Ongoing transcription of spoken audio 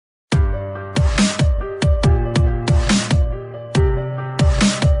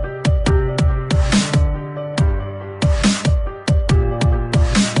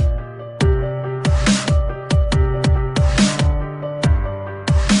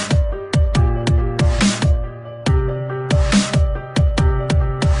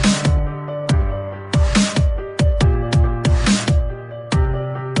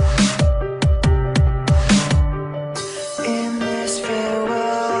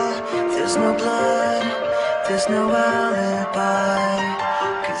There's no blood, there's no alibi,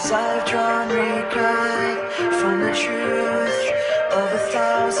 'cause I've drawn regret from the truth of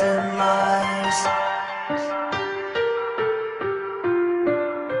 1,000 lies.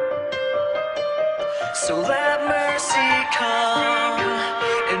 So let mercy come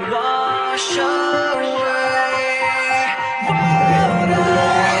and wash away what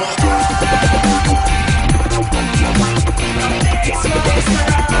I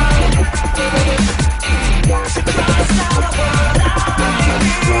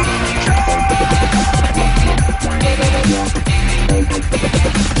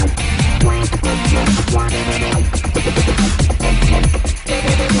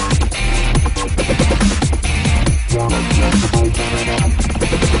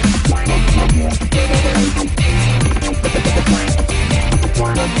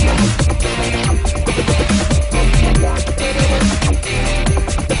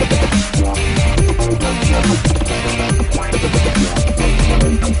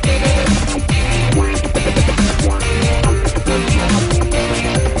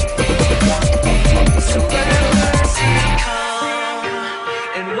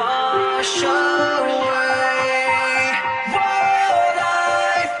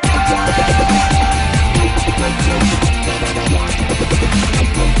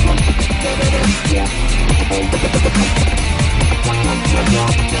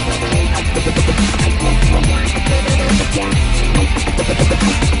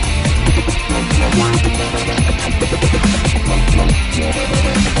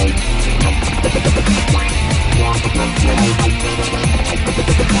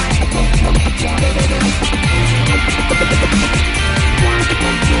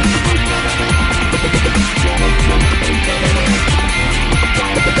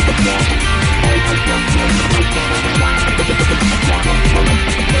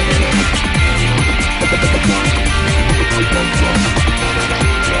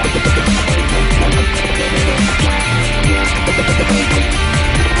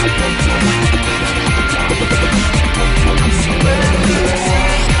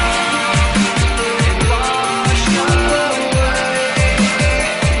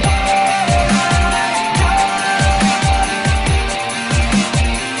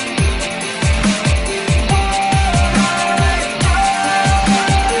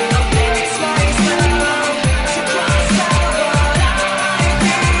fix myself to cross out what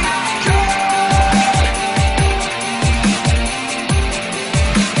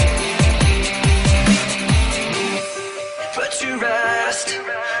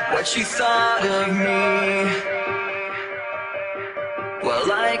what you thought of me,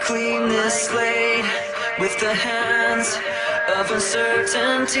 while I clean this slate with the hands of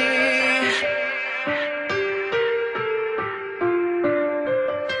uncertainty.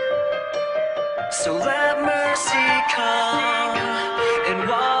 So let mercy come and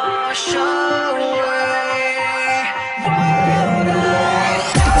wash away what I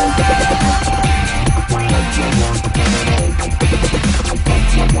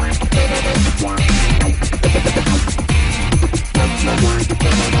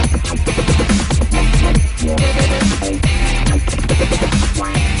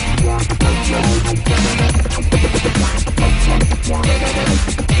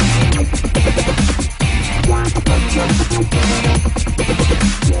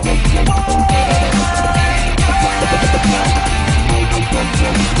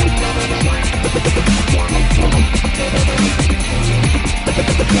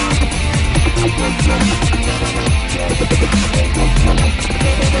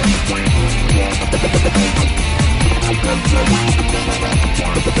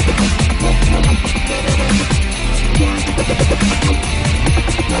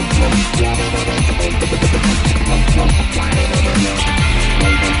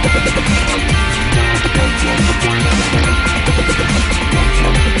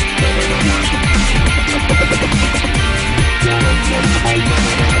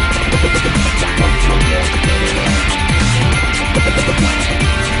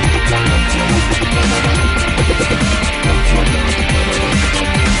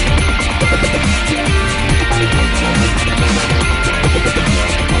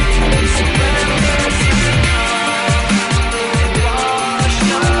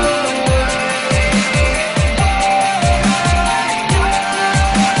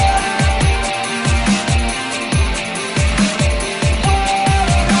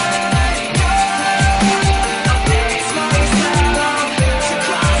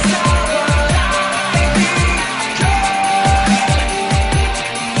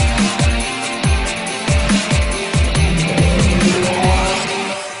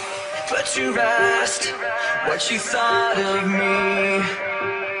to rest what you thought of me,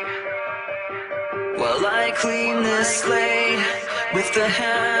 while I clean this slate with the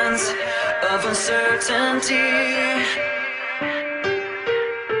hands of uncertainty.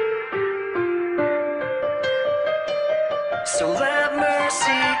 So let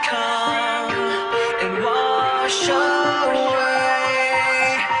mercy come and wash away